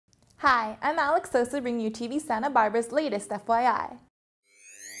Hi, I'm Alexx Sosa bringing you TV Santa Barbara's latest FYI.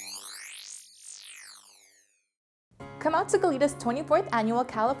 Come out to Goleta's 24th Annual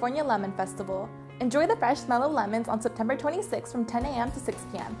California Lemon Festival. Enjoy the fresh smell of lemons on September 26th from 10 a.m. to 6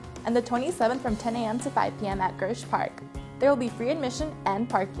 p.m. and the 27th from 10 a.m. to 5 p.m. at Gersh Park. There will be free admission and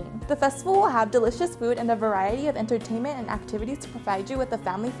parking. The festival will have delicious food and a variety of entertainment and activities to provide you with a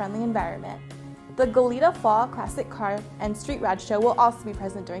family-friendly environment. The Goleta Fall Classic Car and Street Rad Show will also be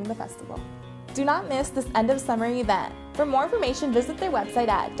present during the festival. Do not miss this end-of-summer event. For more information, visit their website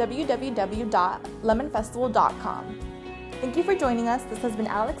at www.lemonfestival.com. Thank you for joining us. This has been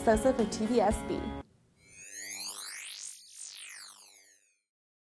Alexx Sosa for TVSB.